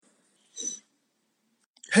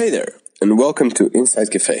Hey there, and welcome to Inside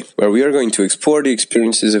Cafe, where we are going to explore the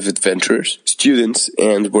experiences of adventurers, students,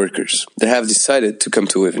 and workers that have decided to come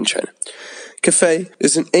to live in China. Cafe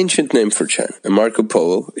is an ancient name for China, and Marco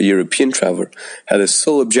Polo, a European traveler, had a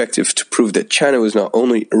sole objective to prove that China was not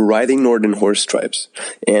only riding northern horse tribes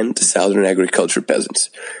and southern agriculture peasants,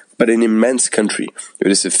 but an immense country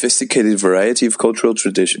with a sophisticated variety of cultural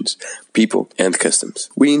traditions, people, and customs.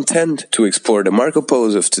 We intend to explore the Marco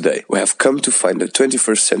Polos of today who have come to find the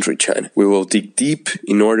 21st century China. We will dig deep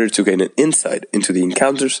in order to gain an insight into the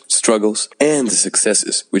encounters, struggles, and the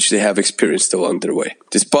successes which they have experienced along their way.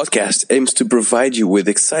 This podcast aims to provide you with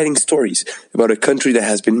exciting stories about a country that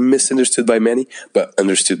has been misunderstood by many, but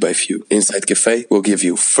understood by few. Inside Cafe will give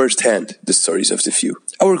you firsthand the stories of the few.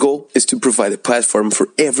 Our goal is to provide a platform for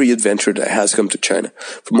every adventurer that has come to China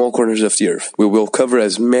from all corners of the earth. We will cover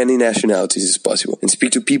as many nationalities as possible and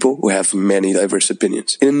speak to people who have many diverse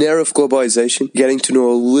opinions. In an era of globalization, getting to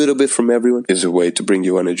know a little bit from everyone is a way to bring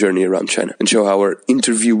you on a journey around China and show how our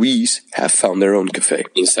interviewees have found their own cafe.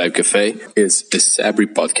 Inside Cafe is the Sabri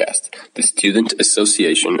Podcast, the Student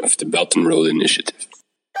Association of the Belt and Road Initiative.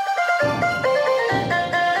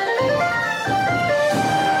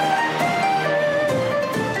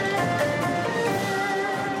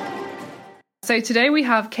 So today we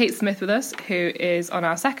have Kate Smith with us, who is on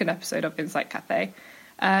our second episode of Insight Cafe.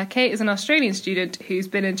 Kate is an Australian student who's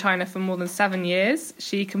been in China for more than 7 years.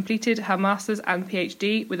 She completed her master's and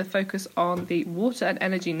PhD with a focus on the water and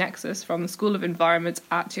energy nexus from the School of Environment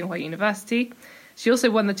at Tsinghua University. She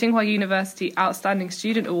also won the Tsinghua University Outstanding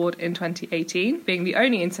Student Award in 2018, being the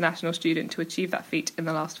only international student to achieve that feat in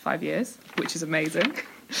the last 5 years, which is amazing.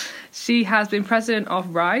 She has been president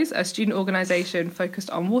of RISE, a student organisation focused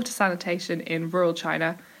on water sanitation in rural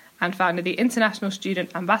China, and founded the International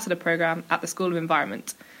Student Ambassador Programme at the School of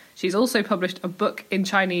Environment. She's also published a book in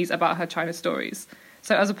Chinese about her China stories.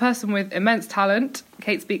 So as a person with immense talent,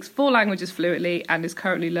 Kate speaks 4 languages fluently and is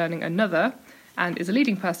currently learning another, and is a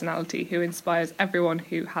leading personality who inspires everyone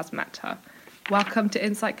who has met her. Welcome to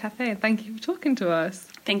Insight Cafe, and thank you for talking to us.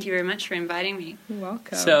 Thank you very much for inviting me. You're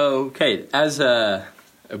welcome. So, Kate, as a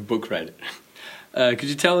book writer, could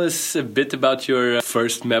you tell us a bit about your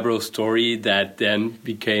first memorable story that then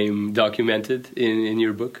became documented in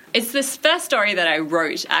your book? It's this first story that I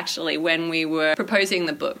wrote, actually, when we were proposing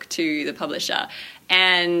the book to the publisher.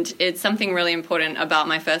 And it's something really important about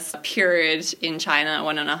my first period in China,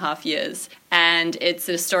 1.5 years. And it's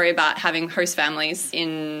a story about having host families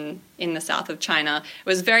in the south of China. It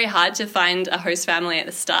was very hard to find a host family at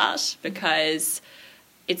the start because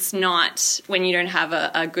it's not, when you don't have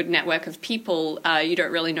a good network of people, you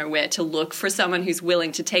don't really know where to look for someone who's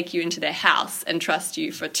willing to take you into their house and trust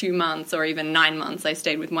you for 2 months or even 9 months. I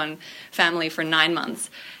stayed with one family for 9 months.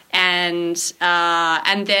 And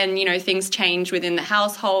then, you know, things change within the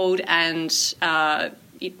household, and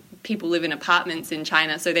people live in apartments in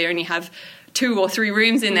China, so they only have 2 or 3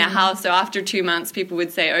 rooms in their house. So after 2 months, people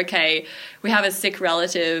would say, okay, we have a sick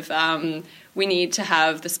relative, we need to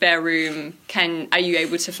have the spare room. Are you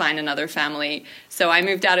able to find another family? So I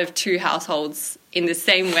moved out of 2 households in the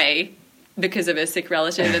same way because of a sick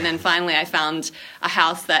relative. And then finally I found a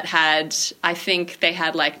house that had, I think they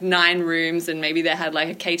had like 9 rooms, and maybe they had like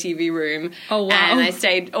a KTV room. Oh, wow. And I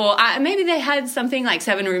stayed, maybe they had something like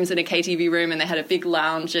 7 rooms and a KTV room, and they had a big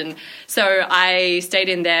lounge. And so I stayed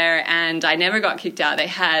in there, and I never got kicked out. They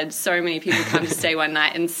had so many people come to stay one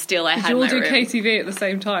night, and still I had my room. Did you all do KTV at the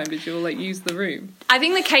same time? Did you all like use the room? I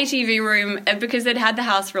think the KTV room, because they'd had the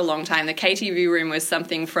house for a long time, the KTV room was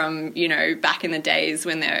something from, you know, back in the days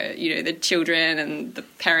when they're, you know, the children and the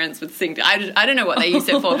parents would sing. I don't know what they used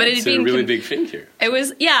it for, but it had been... It's a really big thing here. It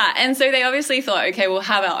was, yeah, and so they obviously thought, okay, we'll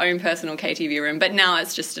have our own personal KTV room, but now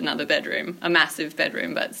it's just another bedroom, a massive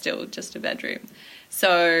bedroom, but still just a bedroom.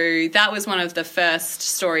 So that was one of the first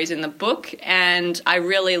stories in the book, and I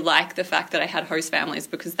really like the fact that I had host families,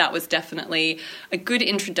 because that was definitely a good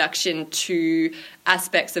introduction to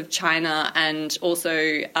aspects of China and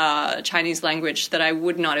also Chinese language that I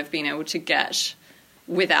would not have been able to get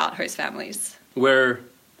without host families. Where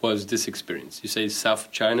was this experience? You say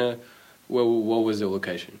South China. What was the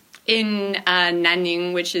location? In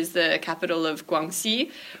Nanning, which is the capital of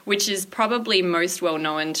Guangxi, which is probably most well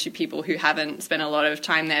known to people who haven't spent a lot of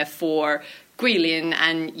time there for Guilin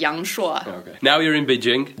and Yangshuo. Okay. Now you're in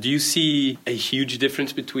Beijing. Do you see a huge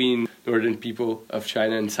difference between northern people of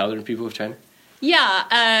China and southern people of China?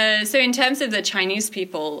 Yeah, so in terms of the Chinese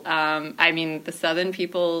people, I mean, the southern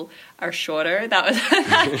people are shorter. That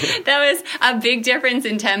was that was a big difference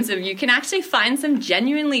in terms of you can actually find some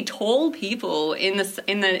genuinely tall people in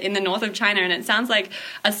the north of China, and it sounds like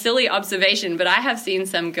a silly observation, but I have seen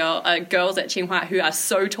some girls at Tsinghua who are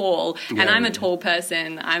so tall, and I'm a tall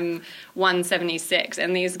person. I'm 176,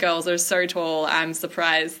 and these girls are so tall. I'm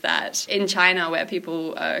surprised that in China, where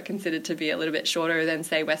people are considered to be a little bit shorter than,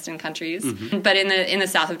 say, Western countries, but in the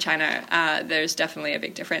south of China, there's definitely a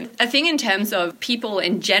big difference. I think in terms of people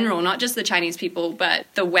in general, not just the Chinese people, but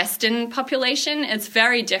the Western population, it's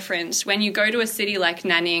very different. When you go to a city like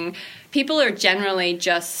Nanning, people are generally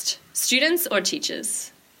just students or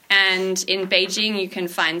teachers. And in Beijing, you can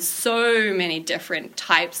find so many different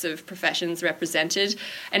types of professions represented.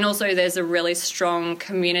 And also there's a really strong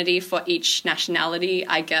community for each nationality,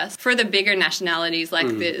 I guess. For the bigger nationalities, like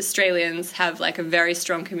the Australians have like a very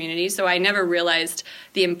strong community. So I never realized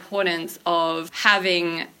the importance of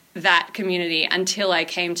having that community until I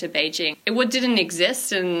came to Beijing. It didn't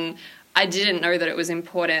exist, and I didn't know that it was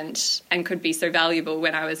important and could be so valuable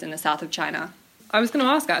when I was in the south of China. I was going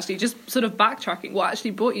to ask, actually, just sort of backtracking, what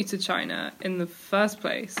actually brought you to China in the first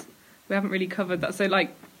place? We haven't really covered that. So,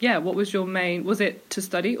 like, yeah, what was your main... Was it to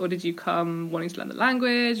study, or did you come wanting to learn the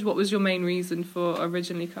language? What was your main reason for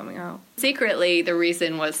originally coming out? Secretly, the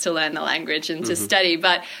reason was to learn the language and to study.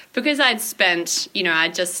 But because I'd spent, I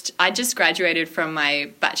just graduated from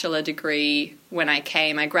my bachelor degree when I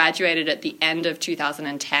came. I graduated at the end of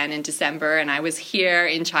 2010 in December, and I was here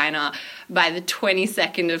in China by the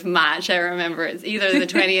 22nd of March. I remember it's either the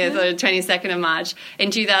 20th or the 22nd of March in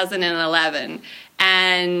 2011.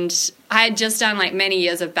 And I had just done like many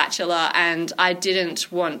years of bachelor, and I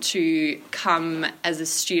didn't want to come as a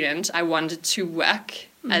student. I wanted to work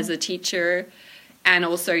as a teacher and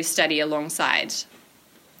also study alongside.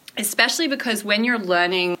 Especially because when you're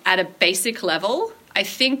learning at a basic level, I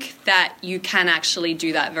think that you can actually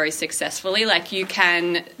do that very successfully. Like you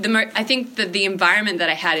can, I think that the environment that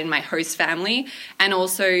I had in my host family, and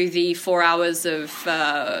also the 4 hours of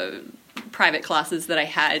private classes that I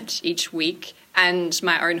had each week, and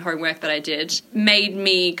my own homework that I did, made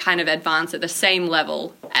me kind of advance at the same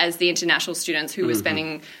level as the international students who were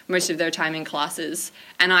spending most of their time in classes.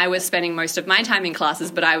 And I was spending most of my time in classes,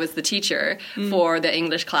 but I was the teacher for the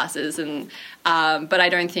English classes. And but I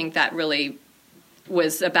don't think that really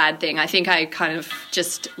was a bad thing. I think I kind of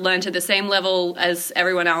just learned to the same level as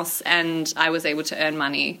everyone else, and I was able to earn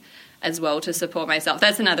money as well to support myself.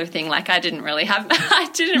 That's another thing. Like I didn't really have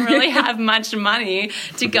much money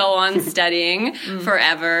to go on studying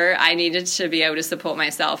forever. I needed to be able to support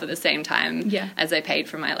myself at the same time as I paid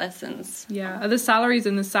for my lessons. Yeah. Are the salaries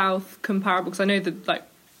in the South comparable? Because I know that, like,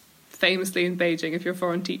 famously in Beijing, if you're a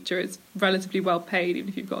foreign teacher, it's relatively well paid, even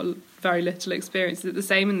if you've got very little experience. Is it the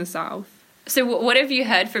same in the South? So what have you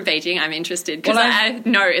heard for Beijing? I'm interested, because I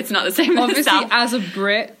know it's not the same in the South. Obviously, as a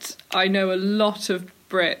Brit, I know a lot of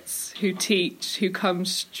Brits who teach, who come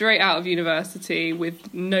straight out of university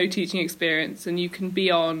with no teaching experience, and you can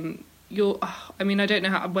be on your... I mean, I don't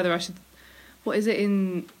know whether I should... What is it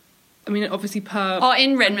in... I mean, obviously per... Oh,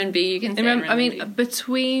 in renminbi, you can say in renminbi. I mean,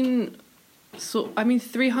 between...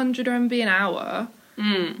 300 RMB an hour,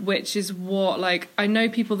 which is what, like... I know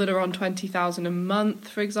people that are on 20,000 a month,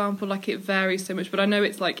 for example. Like, it varies so much, but I know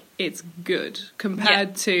it's, like, it's good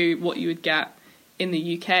compared to what you would get in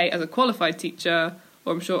the UK as a qualified teacher...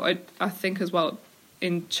 Or I'm sure, I think as well,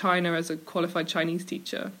 in China as a qualified Chinese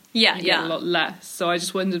teacher. You get a lot less. So I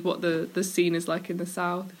just wondered what the scene is like in the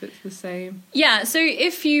South, if it's the same. Yeah, so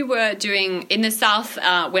if you were doing, in the South,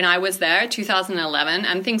 when I was there, 2011,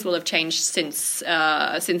 and things will have changed since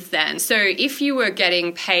then. So if you were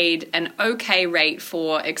getting paid an okay rate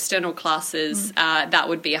for external classes, that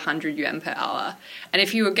would be 100 yuan per hour. And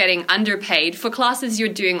if you were getting underpaid for classes you're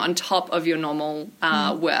doing on top of your normal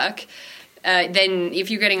work, then if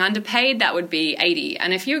you're getting underpaid, that would be 80.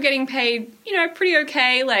 And if you're getting paid, pretty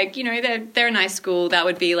okay, like, they're a nice school, that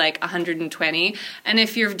would be like 120. And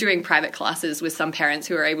if you're doing private classes with some parents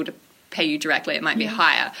who are able to pay you directly, it might be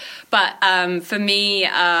higher. But for me,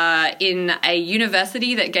 in a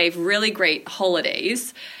university that gave really great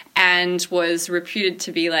holidays and was reputed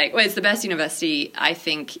to be it's the best university, I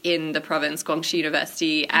think, in the province, Guangxi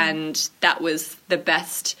University, and that was the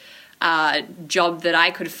best job that I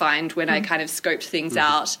could find when I kind of scoped things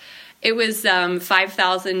out. It was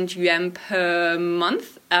 5,000 yuan per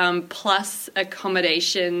month, plus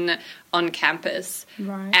accommodation on campus.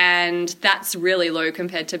 Right. And that's really low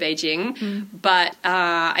compared to Beijing. But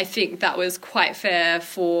I think that was quite fair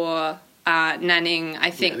for Nanning. I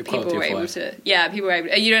think people were able to... Yeah, people were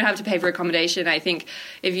able... You don't have to pay for accommodation. I think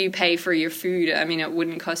if you pay for your food, I mean, it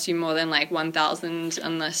wouldn't cost you more than 1,000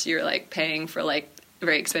 unless you're paying for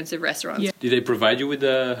very expensive restaurants. Yeah. Did they provide you with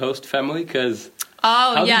a host family? Because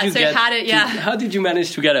Oh, yeah, so how did you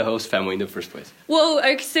manage to get a host family in the first place? Well,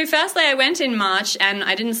 okay, so firstly, I went in March, and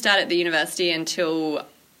I didn't start at the university until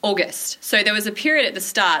August. So there was a period at the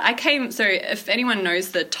start. So if anyone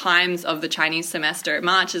knows the times of the Chinese semester,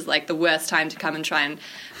 March is like the worst time to come and try and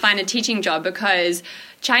find a teaching job, because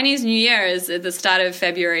Chinese New Year is at the start of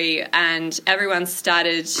February, and everyone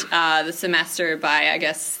started the semester by, I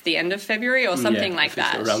guess, the end of February or something like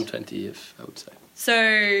that. Around 20th, I would say. So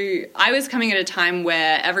I was coming at a time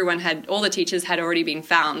where all the teachers had already been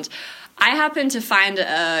found. I happened to find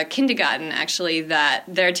a kindergarten, actually, that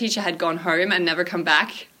their teacher had gone home and never come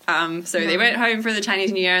back. So they went home for the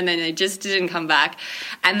Chinese New Year, and then they just didn't come back.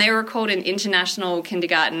 And they were called an international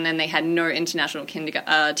kindergarten, and they had no international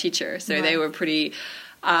teacher. So they were pretty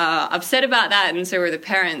upset about that, and so were the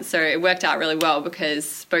parents. So it worked out really well,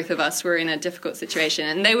 because both of us were in a difficult situation.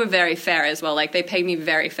 And they were very fair as well. Like, they paid me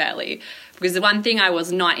very fairly. Because the one thing I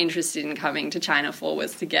was not interested in coming to China for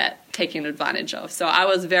was to get taken advantage of. So I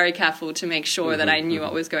was very careful to make sure that I knew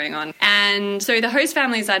what was going on. And so the host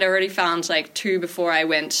families, I'd already found like 2 before I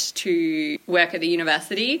went to work at the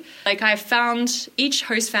university. Like, I found each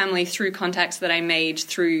host family through contacts that I made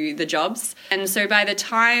through the jobs. And so by the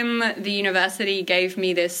time the university gave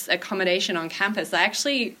me this accommodation on campus, I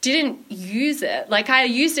actually didn't use it. Like, I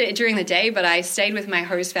used it during the day, but I stayed with my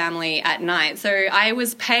host family at night. So I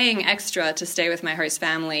was paying extra to stay with my host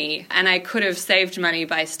family, and I could have saved money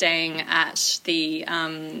by staying at the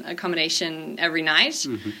accommodation every night,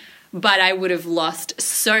 but I would have lost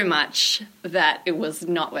so much that it was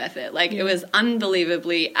not worth it. Like, it was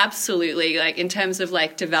unbelievably, absolutely, like, in terms of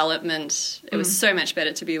like development, it was so much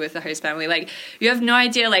better to be with the host family. Like, you have no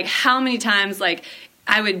idea like how many times like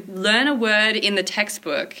I would learn a word in the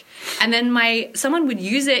textbook, and then someone would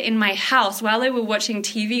use it in my house while they were watching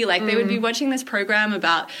TV. Like, they would be watching this program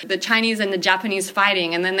about the Chinese and the Japanese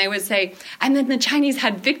fighting, and then they would say, and then the Chinese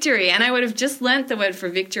had victory, and I would have just learnt the word for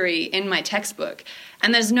victory in my textbook.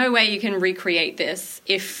 And there's no way you can recreate this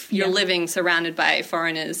if you're living surrounded by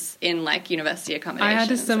foreigners in like university accommodation. I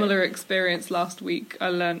had a similar experience last week. I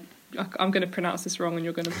learnt, I'm going to pronounce this wrong, and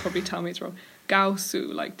you're going to probably tell me it's wrong,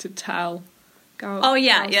 Gaosu, like to tell.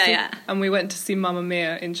 Yeah. And we went to see Mamma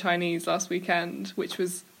Mia in Chinese last weekend, which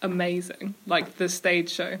was amazing, like the stage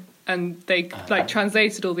show. And they like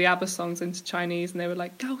translated all the ABBA songs into Chinese, and they were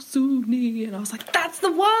like, Gao Su Ni, and I was like, that's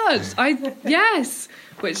the word! Yes!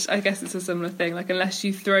 Which I guess it's a similar thing, like, unless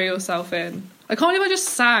you throw yourself in. I can't believe I just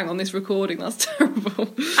sang on this recording, that's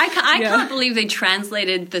terrible. I can't believe they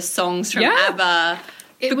translated the songs from ABBA.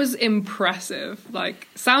 It was impressive. Like,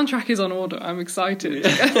 soundtrack is on order. I'm excited.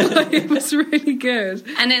 Like, it was really good.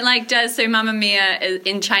 And it like does, so Mamma Mia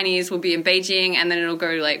in Chinese will be in Beijing, and then it'll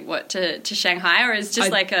go like to Shanghai, or is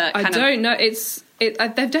just like a kind of... I don't know.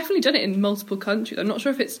 They've definitely done it in multiple countries. I'm not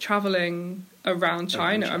sure if it's travelling around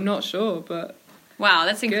China. I'm not sure, but... Wow,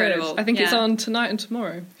 that's incredible. Good. I think it's on tonight and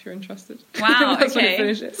tomorrow, if you're interested. Wow, That's okay. when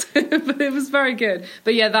it finishes. But it was very good.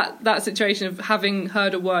 But yeah, that situation of having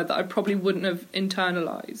heard a word that I probably wouldn't have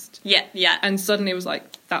internalised. Yeah. And suddenly it was like,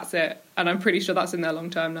 that's it. And I'm pretty sure that's in there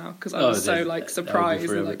long term now, because I was so like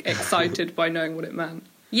surprised and like excited by knowing what it meant.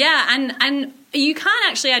 Yeah, and you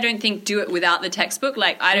can't actually, I don't think, do it without the textbook.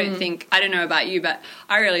 Like, I don't know about you, but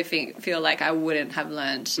I really feel like I wouldn't have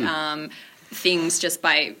learned things just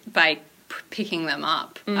by picking them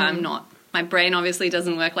up. My brain obviously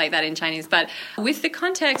doesn't work like that in Chinese, but with the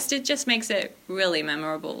context, it just makes it really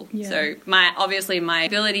memorable. Yeah. So my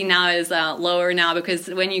ability now is lower now, because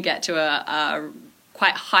when you get to a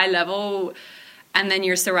quite high level, and then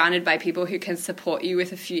you're surrounded by people who can support you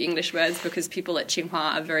with a few English words, because people at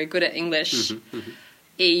Tsinghua are very good at English,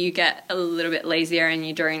 you get a little bit lazier and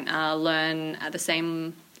you don't learn at the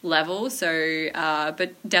same level. So,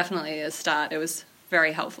 but definitely at the start, it was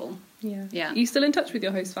very helpful. Yeah. Are you still in touch with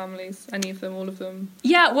your host families? Any of them, all of them?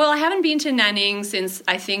 Yeah, well, I haven't been to Nanning since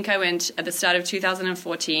I think I went at the start of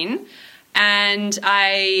 2014. And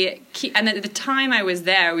at the time I was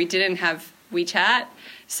there, we didn't have WeChat.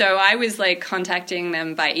 So I was like contacting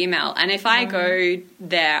them by email. And if I go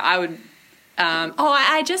there, I would...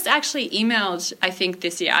 I just actually emailed, I think,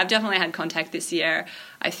 this year. I've definitely had contact this year,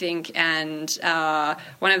 I think. And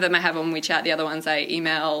one of them I have on WeChat. The other ones I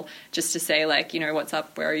email just to say, like, what's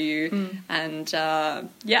up? Where are you? And, so...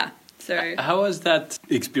 How was that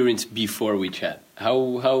experience before WeChat?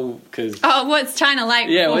 Because... Oh, what's China like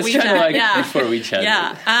before WeChat? Yeah, what's China like before WeChat?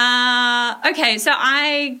 Yeah. Okay, so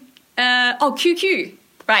QQ.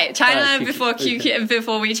 Right, China QQ. before QQ,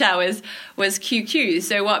 before WeChat was QQ.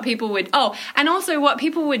 So what people would and also what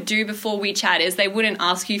people would do before WeChat is they wouldn't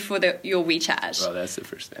ask you for your WeChat. Well, that's the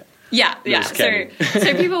first step. Yeah. scanning.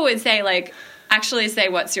 So people would say like, actually say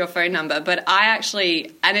what's your phone number, but I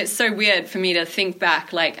actually, and it's so weird for me to think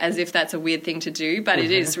back like as if that's a weird thing to do, but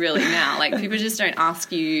it is really now. Like people just don't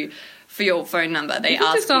ask you for your phone number. They People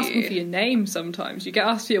ask just ask you them for your name sometimes. You get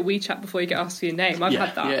asked for your WeChat before you get asked for your name. I've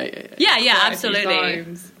had that. Yeah, quite a few absolutely.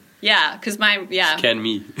 times. Yeah, because Scan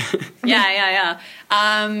me. Yeah.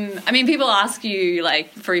 I mean, people ask you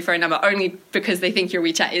like for your phone number only because they think your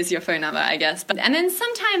WeChat is your phone number, I guess. And then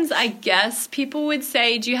sometimes I guess people would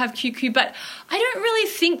say, "Do you have QQ?" But I don't really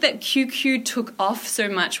think that QQ took off so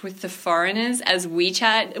much with the foreigners as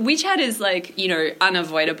WeChat. WeChat is like, you know,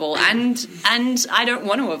 unavoidable, and I don't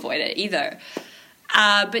want to avoid it either.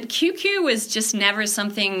 But QQ was just never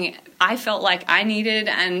something I felt like I needed,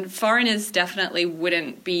 and foreigners definitely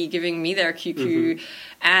wouldn't be giving me their QQ. Mm-hmm.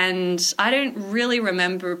 And I don't really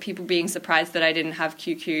remember people being surprised that I didn't have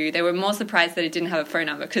QQ. They were more surprised that I didn't have a phone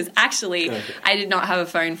number, because actually I did not have a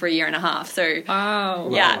phone for a year and a half. So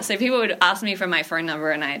so people would ask me for my phone number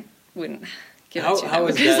and I wouldn't give it to them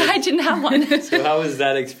because I didn't have one. So how was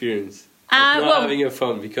that experience? Not having a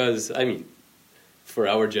phone, because I mean, for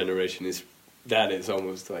our generation that is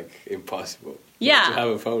almost like impossible. To have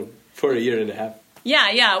a phone for a year and a half.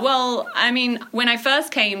 Yeah. Well, I mean, when I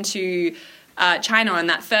first came to China on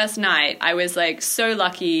that first night, I was like so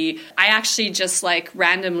lucky. I actually just like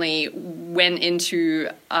randomly went into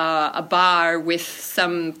a bar with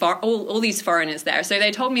some all these foreigners there. So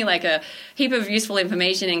they told me like a heap of useful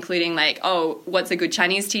information, including like, oh, what's a good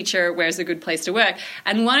Chinese teacher? Where's a good place to work?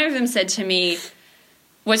 And one of them said to me,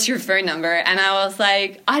 "What's your phone number?" And I was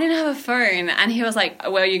like, "I didn't have a phone." And he was like,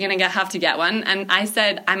 "Well, you're going to have to get one." And I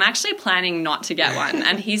said, "I'm actually planning not to get one."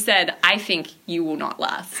 And he said, "I think you will not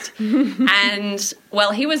last." And,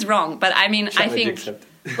 well, he was wrong. But, I mean, I think,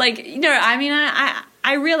 like, you know, I mean,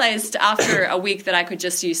 I realized after a week that I could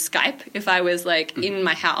just use Skype if I was, like, in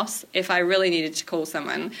my house. If I really needed to call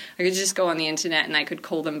someone, I could just go on the internet and I could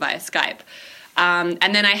call them via Skype.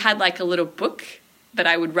 And then I had, like, a little book that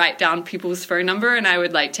I would write down people's phone number and I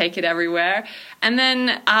would like take it everywhere. And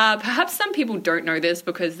then perhaps some people don't know this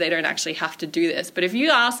because they don't actually have to do this. But if you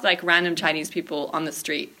ask like random Chinese people on the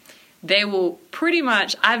street, they will pretty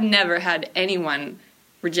much, I've never had anyone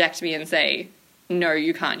reject me and say, "No,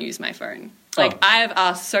 you can't use my phone." Like I've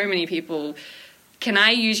asked so many people, "Can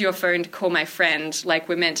I use your phone to call my friend? Like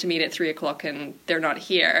we're meant to meet at 3:00 and they're not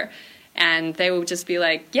here." And they will just be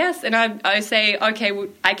like, "Yes." And I say, "Okay, well,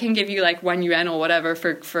 I can give you like 1 yuan or whatever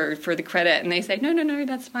for the credit." And they say, no,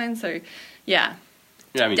 that's fine. So, yeah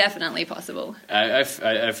I mean, definitely possible. I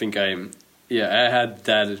think I had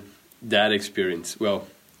that experience. Well,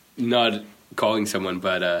 not calling someone,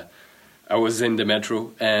 but I was in the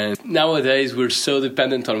metro. And nowadays we're so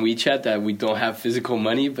dependent on WeChat that we don't have physical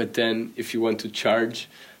money. But then if you want to charge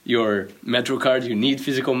your metro card, you need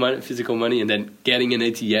physical money, and then getting an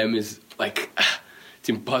ATM is like it's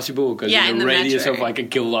impossible because in a radius of like a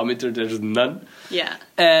kilometer there's none.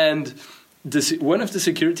 And one of the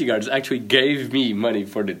security guards actually gave me money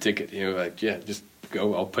for the ticket. You know, like just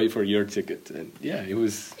go, I'll pay for your ticket. And it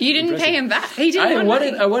was you didn't impressive. Pay him back. He didn't.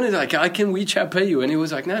 I wanted like, I can WeChat pay you, and he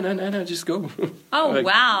was like, no, just go. Oh like,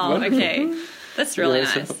 wow, wonderful. Okay, that's really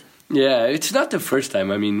nice. So, yeah, it's not the first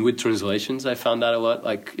time. I mean, with translations, I found that a lot.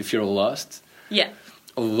 Like, if you're lost. Yeah.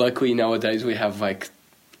 Luckily, nowadays, we have, like,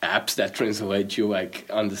 apps that translate you, like,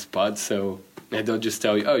 on the spot. So they'll just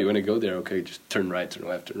tell you, "Oh, you want to go there? Okay, just turn right, turn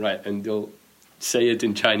left, turn right." And they'll say it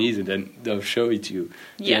in Chinese, and then they'll show it to you,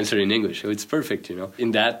 the answer in English. So it's perfect, you know.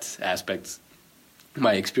 In that aspect,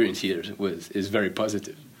 my experience here is very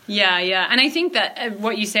positive. Yeah. And I think that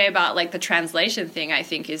what you say about, like, the translation thing, I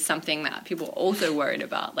think is something that people also worried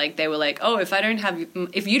about. Like, they were like, "Oh, if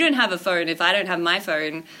you don't have a phone, if I don't have my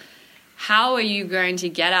phone, how are you going to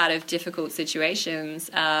get out of difficult situations?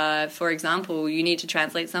 For example, you need to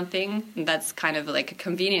translate something. That's kind of like a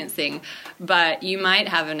convenience thing. But you might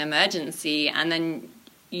have an emergency and then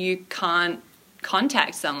you can't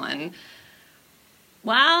contact someone."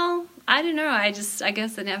 Well, I don't know. I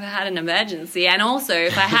guess I never had an emergency. And also,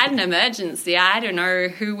 if I had an emergency, I don't know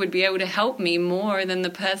who would be able to help me more than the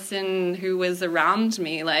person who was around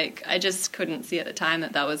me. Like, I just couldn't see at the time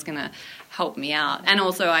that was going to help me out. And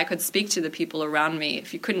also, I could speak to the people around me.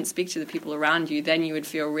 If you couldn't speak to the people around you, then you would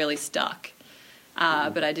feel really stuck.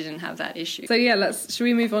 But I didn't have that issue. So should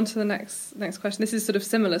we move on to the next question? This is sort of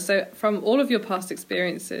similar. So from all of your past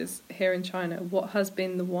experiences here in China, what has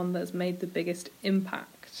been the one that's made the biggest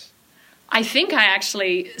impact? I think I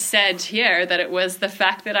actually said here that it was the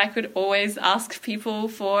fact that I could always ask people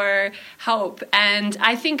for help. And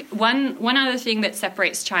I think one other thing that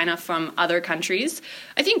separates China from other countries,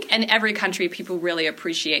 I think in every country people really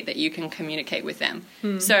appreciate that you can communicate with them.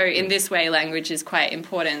 So in this way, language is quite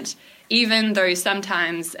important, even though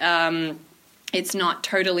sometimes it's not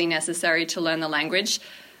totally necessary to learn the language.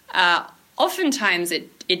 Oftentimes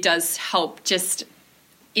it does help just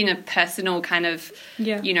in a personal kind of,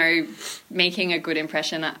 making a good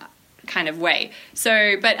impression kind of way.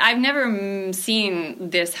 So, but I've never seen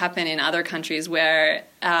this happen in other countries where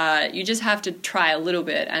you just have to try a little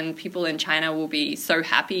bit and people in China will be so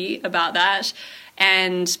happy about that.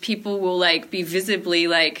 And people will like be visibly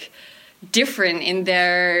like different in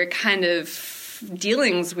their kind of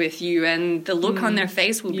dealings with you, and the look on their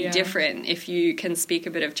face will be different if you can speak a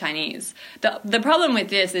bit of Chinese. The problem with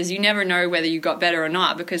this is you never know whether you got better or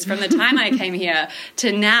not, because from the time I came here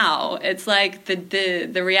to now, it's like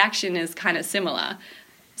the reaction is kind of similar.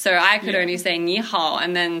 So I could only say ni hao,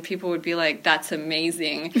 and then people would be like, that's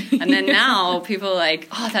amazing. And then now people are like,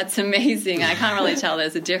 oh, that's amazing. I can't really tell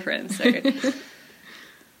there's a difference. So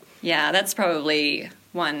yeah, that's probably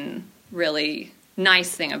one really nice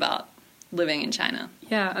thing about living in China.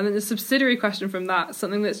 Yeah, and then the subsidiary question from that,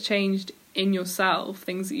 something that's changed in yourself,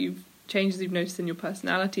 things that changes you've noticed in your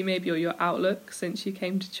personality maybe, or your outlook since you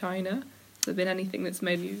came to China. Has there been anything that's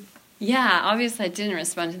made you... Yeah, obviously I didn't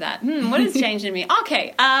respond to that. What has changed in me?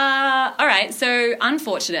 Okay, all right, so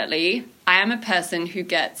unfortunately, I am a person who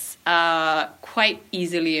gets quite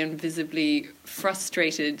easily and visibly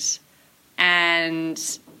frustrated,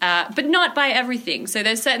 and... but not by everything. So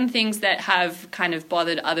there's certain things that have kind of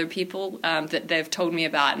bothered other people that they've told me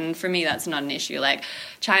about. And for me, that's not an issue. Like,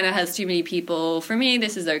 China has too many people. For me,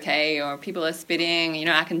 this is okay. Or people are spitting.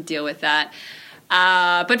 I can deal with that.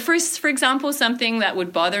 But for example, something that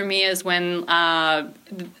would bother me is when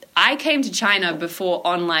I came to China before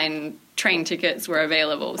online train tickets were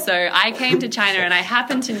available. So I came to China and I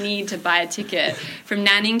happened to need to buy a ticket from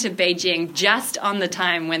Nanning to Beijing just on the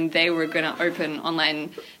time when they were going to open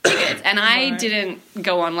online tickets. And I didn't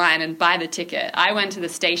go online and buy the ticket. I went to the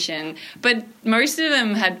station, but most of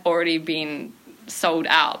them had already been sold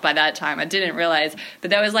out by that time. I didn't realize,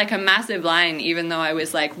 but there was like a massive line, even though I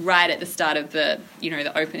was like right at the start of the,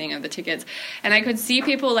 the opening of the tickets. And I could see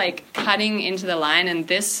people like cutting into the line, and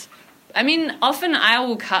often I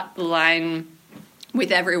will cut the line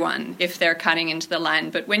with everyone if they're cutting into the line.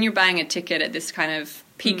 But when you're buying a ticket at this kind of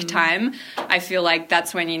peak time, I feel like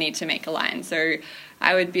that's when you need to make a line. So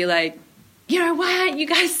I would be like, why aren't you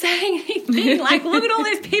guys saying anything? Like, look at all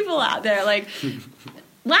these people out there. Like,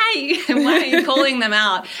 why are you calling them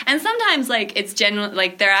out? And sometimes, like, it's general.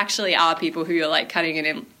 Like, there actually are people who are like cutting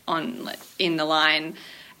it in the line,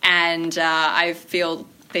 and I feel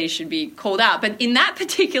they should be called out. But in that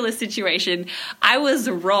particular situation, I was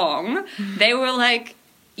wrong. They were like,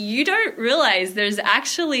 you don't realize there's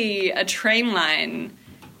actually a train line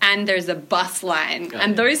and there's a bus line.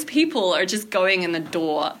 And those people are just going in the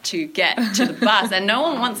door to get to the bus. And no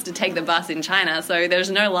one wants to take the bus in China, so there's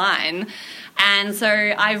no line. And so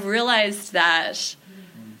I've realized that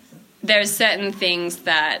there's certain things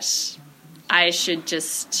that I should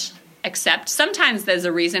just accept. Sometimes there's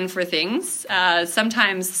a reason for things.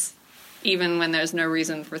 Sometimes, even when there's no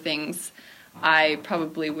reason for things, I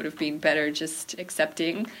probably would have been better just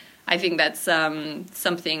accepting. I think that's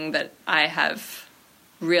something that I have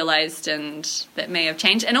realized and that may have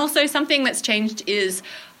changed. And also something that's changed is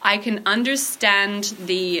I can understand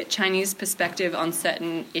the Chinese perspective on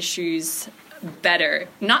certain issues better.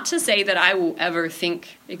 Not to say that I will ever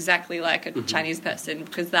think exactly like a Chinese person,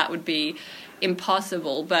 because that would be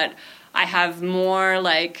impossible, but I have more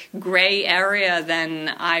like gray area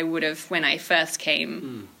than I would have when I first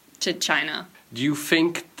came to China. Do you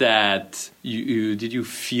think that did you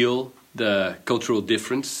feel the cultural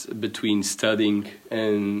difference between studying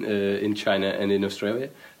in China and in Australia,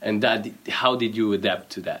 and how did you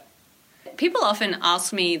adapt to that? People often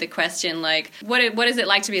ask me the question, like, what is it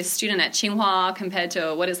like to be a student at Tsinghua compared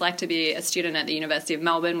to what it's like to be a student at the University of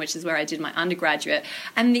Melbourne, which is where I did my undergraduate.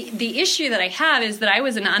 And the issue that I have is that I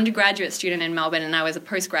was an undergraduate student in Melbourne and I was a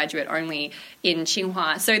postgraduate only in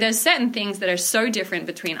Tsinghua. So there's certain things that are so different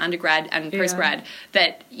between undergrad and postgrad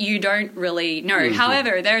that you don't really know.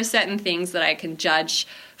 However, there are certain things that I can judge.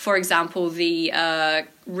 For example, the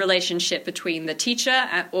relationship between the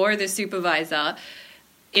teacher or the supervisor.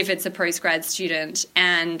 if it's a postgrad student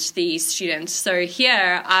and the student. So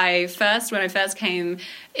here, when I first came,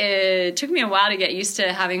 it took me a while to get used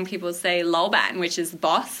to having people say 老板, which is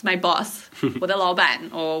boss, my boss, 我的老板,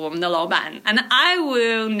 or 我们的老板. And I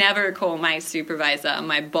will never call my supervisor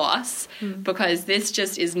my boss, because this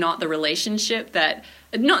just is not the relationship that,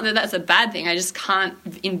 not that that's a bad thing, I just can't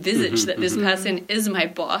envisage that this person is my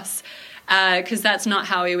boss, because that's not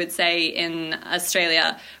how we would say in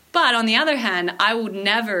Australia. But on the other hand, I would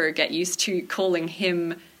never get used to calling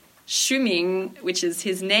him Shuming, which is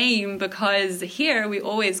his name, because here we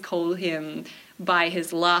always call him by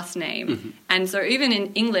his last name. And so even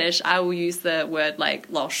in English, I will use the word like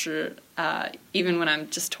老师, even when I'm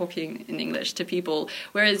just talking in English to people.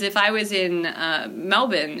 Whereas if I was in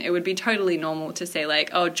Melbourne, it would be totally normal to say like,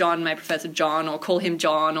 oh, John, my Professor John, or call him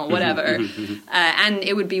John, or whatever. And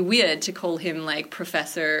it would be weird to call him like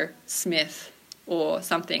Professor Smith or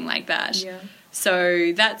something like that. Yeah.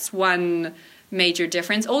 So that's one major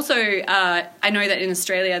difference. Also, I know that in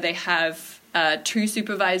Australia they have 2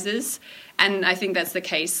 supervisors, and I think that's the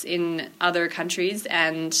case in other countries.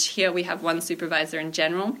 And here we have 1 supervisor in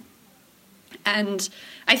general. And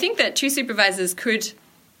I think that 2 supervisors could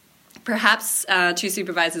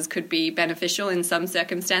be beneficial in some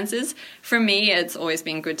circumstances. For me, it's always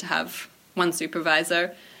been good to have 1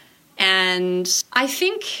 supervisor. And I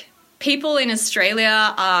think people in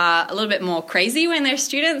Australia are a little bit more crazy when they're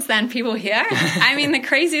students than people here. I mean, the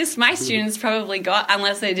craziest my students probably got,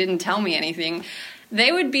 unless they didn't tell me anything,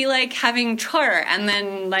 they would be like having chur and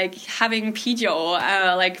then like having pijiu,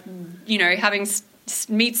 having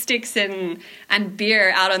meat sticks and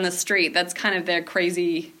beer out on the street. That's kind of their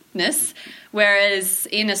craziness. Whereas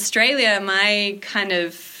in Australia, my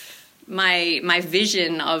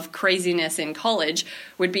vision of craziness in college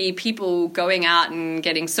would be people going out and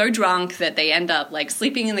getting so drunk that they end up like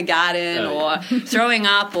sleeping in the garden or throwing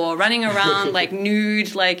up or running around like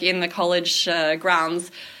nude, like in the college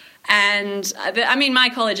grounds. And I mean, my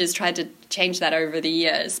college has tried to change that over the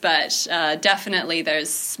years, but definitely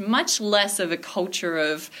there's much less of a culture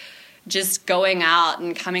of just going out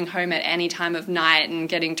and coming home at any time of night and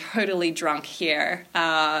getting totally drunk here,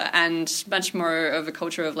 and much more of a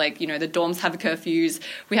culture of like, the dorms have curfews,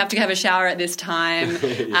 we have to have a shower at this time,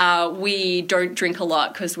 we don't drink a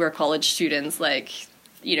lot because we're college students, like,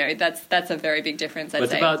 that's a very big difference, I'd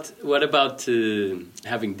say. What about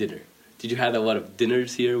having dinner? Did you have a lot of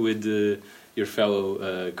dinners here with your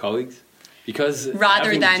fellow colleagues? Because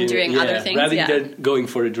rather than doing other things, rather than going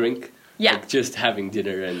for a drink, like just having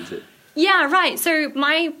dinner and... Yeah, right. So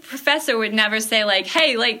my professor would never say like,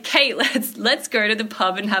 "Hey, like Kate, let's go to the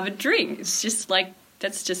pub and have a drink." It's just like,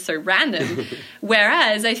 that's just so random.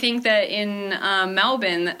 Whereas I think that in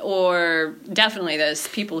Melbourne, or definitely there's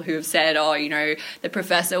people who have said, "Oh, the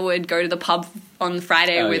professor would go to the pub on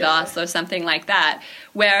Friday with us," or something like that.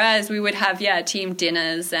 Whereas we would have team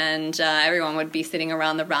dinners, and everyone would be sitting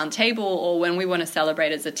around the round table, or when we want to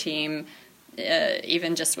celebrate as a team.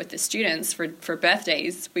 Even just with the students for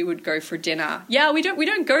birthdays, we would go for dinner. Yeah, we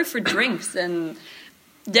don't go for drinks, and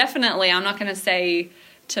definitely I'm not going to say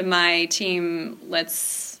to my team,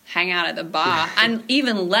 let's hang out at the bar, and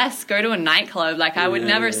even less go to a nightclub. Like I would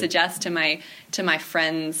never suggest to my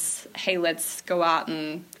friends, hey, let's go out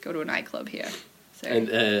and go to a nightclub here. So.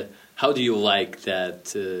 And how do you like that?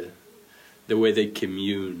 The way they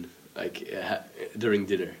commune, like during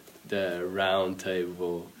dinner, the round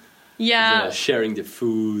table. Yeah, sharing the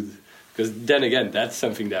food, because then again, that's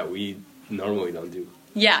something that we normally don't do.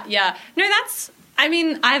 Yeah. No,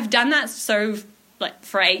 I've done that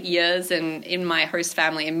for 8 years, and in my host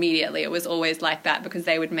family immediately it was always like that because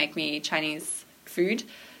they would make me Chinese food.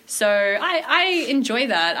 So I enjoy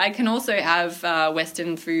that. I can also have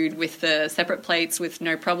Western food with the separate plates with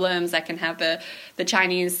no problems. I can have the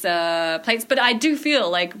Chinese plates. But I do feel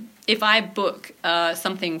like if I book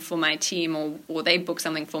something for my team or they book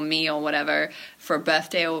something for me or whatever for a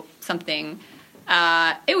birthday or something,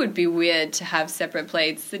 it would be weird to have separate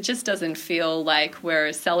plates. It just doesn't feel like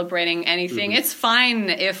we're celebrating anything. Mm-hmm. It's fine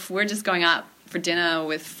if we're just going out for dinner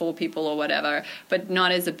with 4 people or whatever, but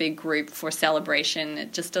not as a big group for celebration.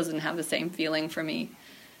 It just doesn't have the same feeling for me.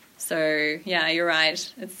 So, yeah, you're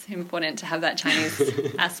right. It's important to have that Chinese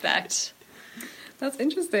aspect. That's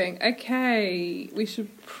interesting. Okay, we should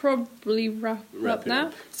probably wrap up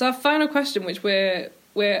now. So our final question, which we're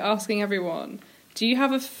asking everyone, do you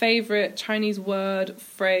have a favourite Chinese word,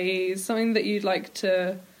 phrase, something that you'd like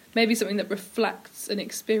to... Maybe something that reflects an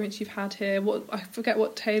experience you've had here. I forget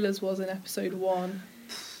what Taylor's was in episode 1.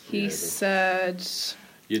 He said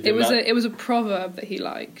it was a proverb that he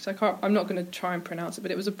liked. I'm not going to try and pronounce it,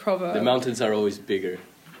 but it was a proverb. The mountains are always bigger.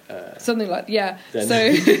 Something like, yeah. Then- So,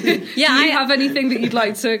 Yeah, do you have anything that you'd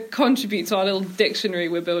like to contribute to our little dictionary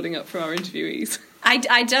we're building up for our interviewees?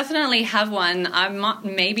 I definitely have one. I'm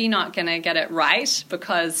maybe not going to get it right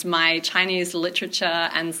because my Chinese literature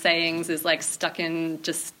and sayings is like stuck in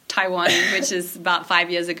just Taiwan, which is about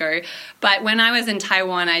 5 years ago. But when I was in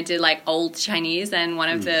Taiwan, I did like old Chinese, and one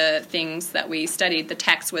of the things that we studied, the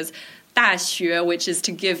text was 大学, which is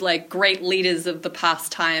to give like great leaders of the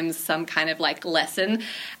past times some kind of like lesson.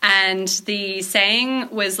 And the saying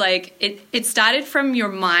was like, it started from your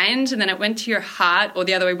mind and then it went to your heart, or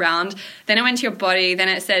the other way around. Then it went to your body. Then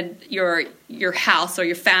it said your house or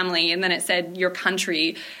your family. And then it said your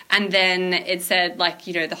country. And then it said like,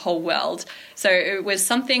 you know, the whole world. So it was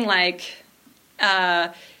something like,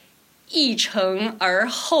 一诚而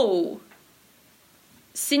后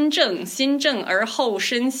心正，心正而后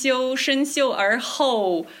身修，身修而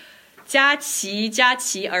后家齐，家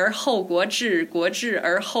齐而后国治，国治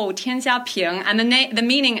而后天下平. And the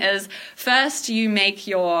meaning is, first you make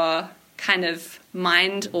your kind of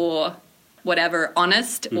mind or whatever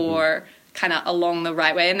honest or kind of along the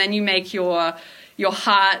right way, and then you make your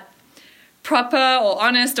heart proper or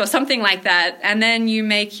honest or something like that, and then you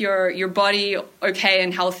make your body okay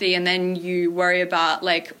and healthy, and then you worry about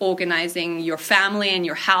like organizing your family and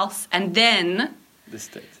your house, and then The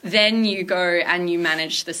state. then you go and you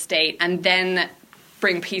manage the state and then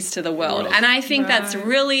bring peace to the world. And I think that's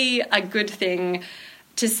really a good thing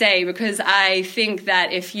to say, because I think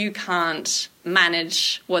that if you can't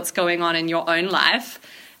manage what's going on in your own life,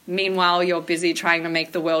 meanwhile you're busy trying to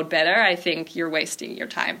make the world better, I think you're wasting your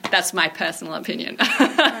time. That's my personal opinion.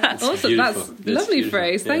 Awesome, that's beautiful. lovely Beautiful.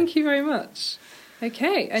 phrase. Yeah. Thank you very much.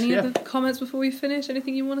 Okay, any Yeah. other comments before we finish?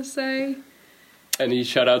 Anything you want to say? Any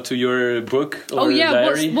shout out to your book or Oh yeah,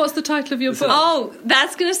 diary? what's the title of your book? Oh,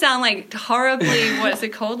 that's going to sound like horribly, what's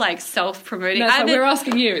it called? Like self-promoting. No, it's like we're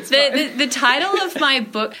asking you. It's fine. The title of my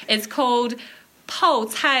book is called 泡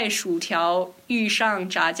菜薯条遇上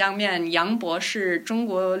炸酱面杨博士中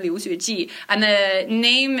国留学记, and the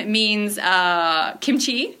name means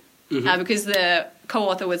kimchi, because the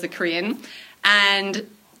co-author was a Korean, and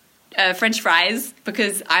French fries,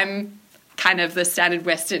 because I'm kind of the standard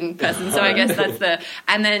Western person, so I guess that's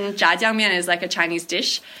and then 炸酱面 is like a Chinese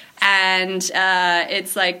dish, and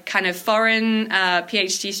it's like kind of foreign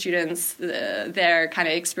PhD students, their kind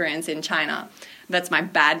of experience in China. That's my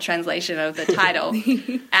bad translation of the title.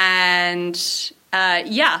 And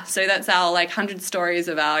yeah, so that's our like 100 stories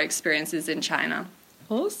of our experiences in China.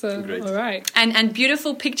 Awesome. Great. All right. And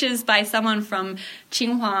beautiful pictures by someone from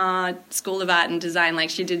Tsinghua School of Art and Design. Like,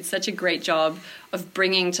 she did such a great job of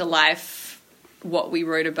bringing to life what we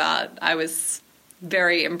wrote about. I was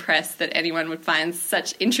very impressed that anyone would find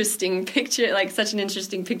such interesting picture, like such an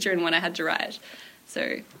interesting picture in what I had to write.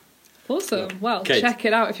 So Awesome. Well, Kate. check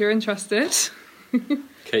it out if you're interested.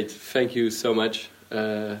 Kate, thank you so much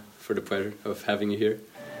for the pleasure of having you here.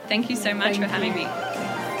 thank you so much for having me.